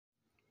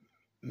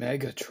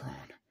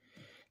Megatron,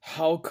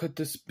 how could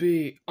this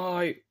be?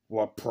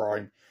 What,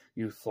 Prime?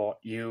 You thought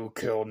you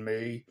killed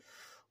me?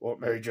 What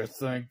made you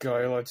think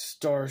I let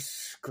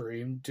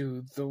Starscream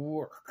do the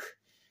work?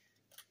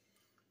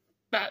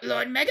 But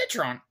Lord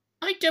Megatron,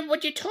 I did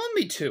what you told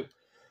me to.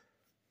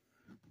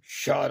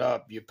 Shut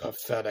up, you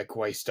pathetic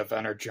waste of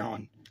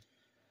energon.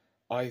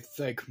 I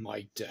fake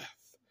my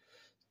death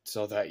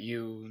so that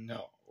you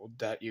know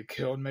that you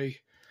killed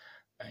me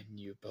and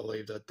you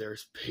believe that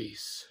there's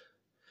peace.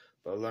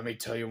 But let me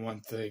tell you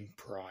one thing,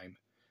 Prime.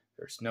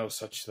 There's no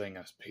such thing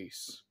as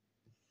peace.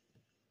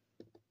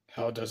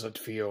 How does it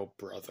feel,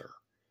 brother,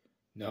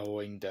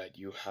 knowing that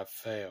you have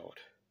failed,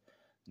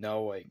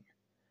 knowing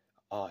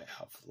I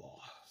have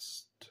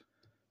lost?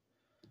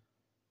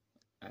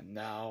 And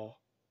now,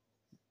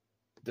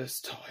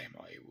 this time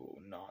I will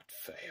not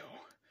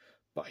fail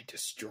by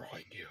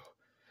destroying you,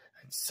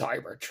 and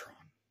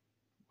Cybertron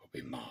will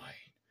be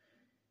mine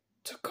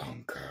to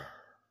conquer.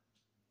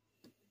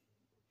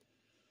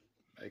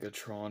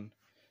 Megatron,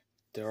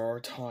 there are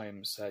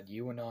times that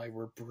you and I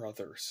were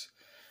brothers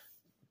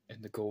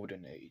in the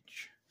Golden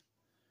Age.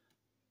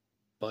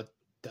 But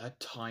that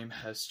time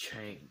has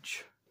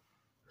changed.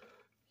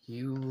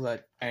 You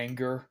let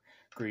anger,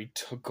 greed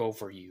took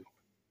over you.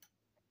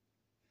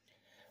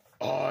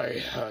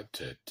 I had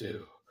to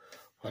do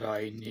what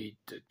I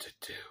needed to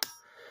do.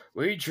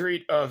 We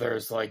treat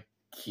others like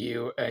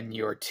you and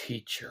your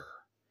teacher.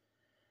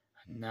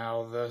 And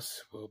now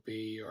this will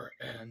be your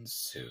end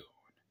soon.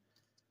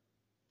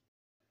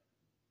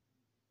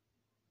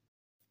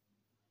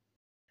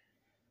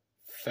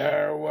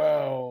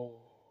 Farewell,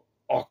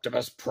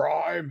 Optimus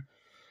Prime.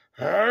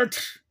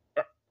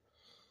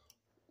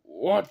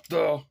 What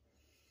the?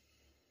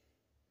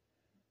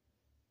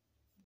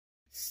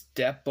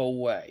 Step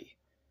away.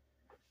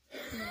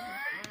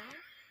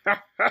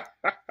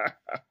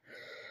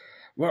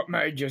 What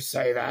made you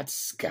say that,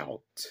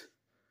 Scout?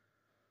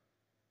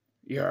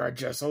 You're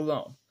just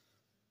alone.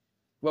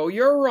 Well,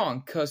 you're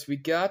wrong, 'cause we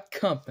got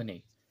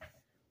company.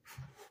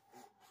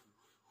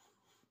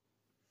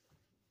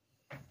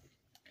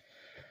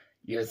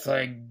 You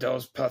think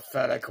those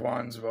pathetic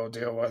ones will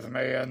deal with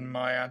me and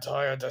my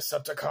entire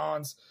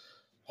Decepticons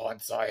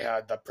once I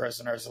had the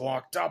prisoners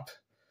locked up?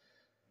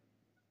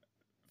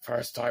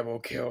 First I will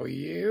kill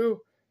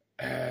you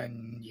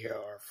and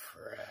your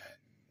friends.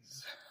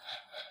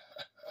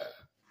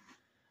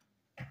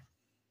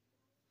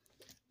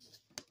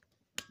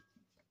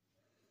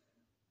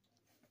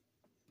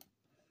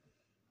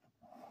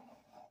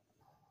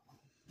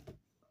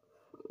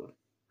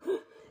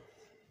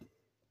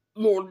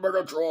 Lord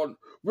Megatron,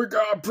 we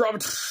got a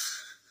problem.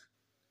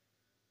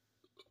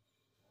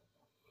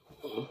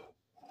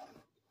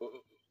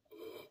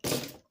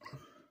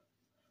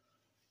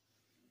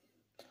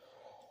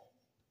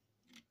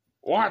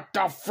 What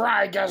the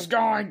frag is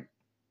going?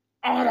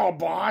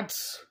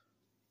 Autobots?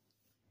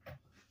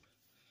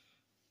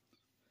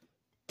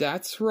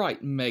 That's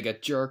right, Mega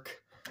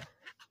Jerk.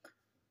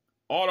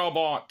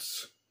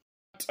 Autobots,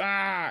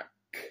 attack!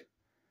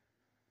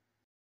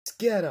 Let's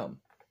get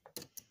 'em.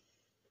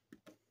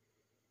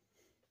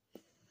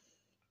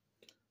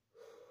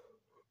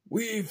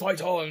 We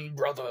fight on,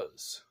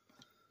 brothers.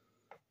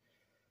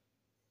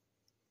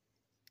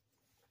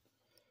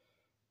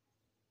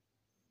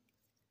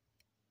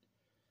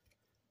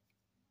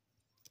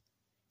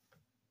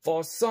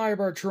 For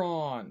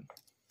Cybertron.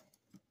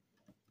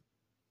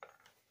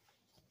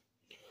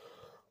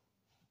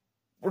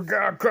 We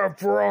got cut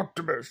for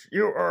Optimus.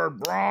 You heard,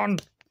 Brawn.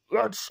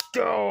 Let's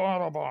go,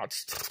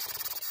 Autobots.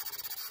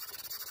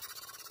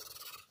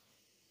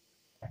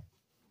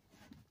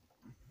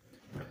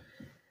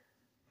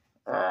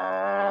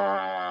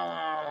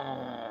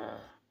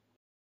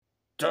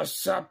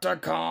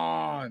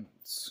 Decepticons,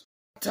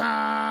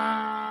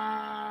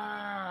 attack!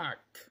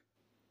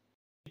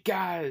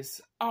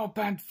 Guys,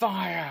 open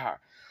fire!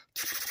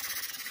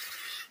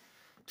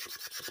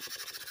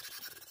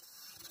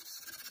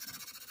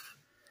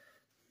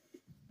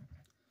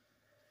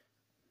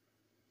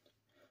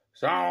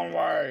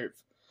 Soundwave,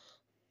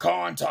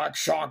 contact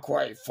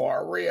Shockwave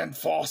for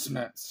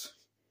reinforcements.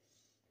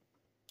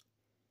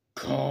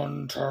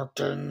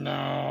 Contacting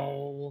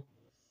now.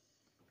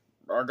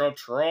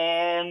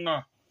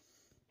 Megatron.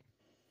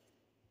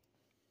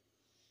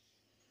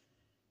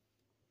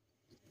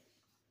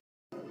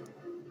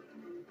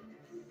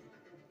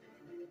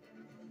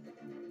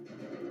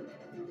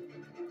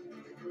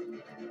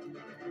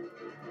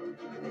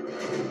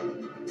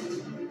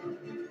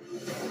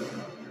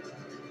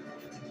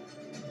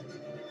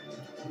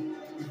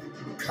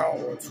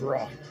 Cowards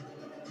run.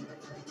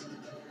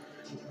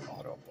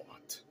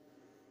 Autobot.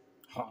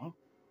 Huh?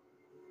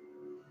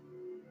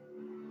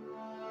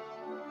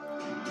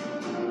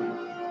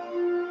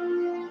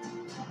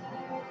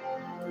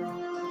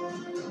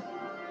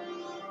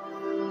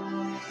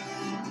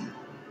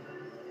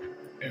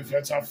 If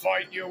it's a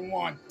fight you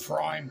want,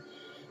 Prime,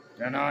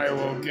 then I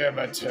will give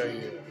it to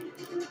you.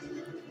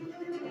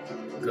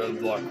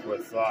 Good luck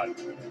with that,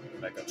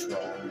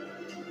 Megatron.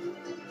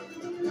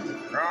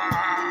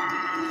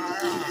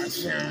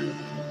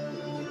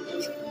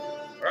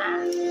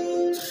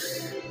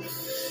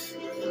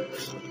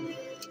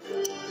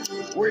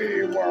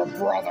 We were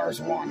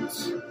brothers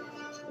once.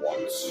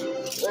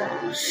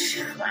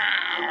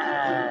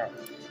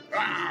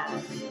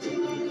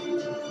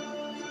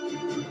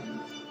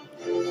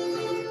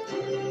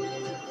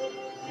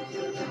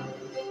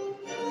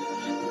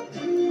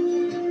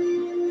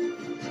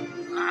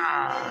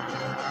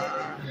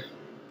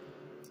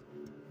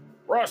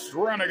 Rust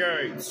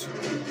renegades!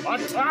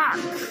 Attack!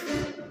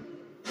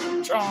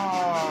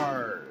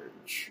 Charge!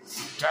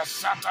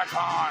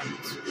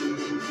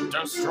 Decepticons!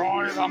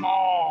 Destroy them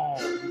all!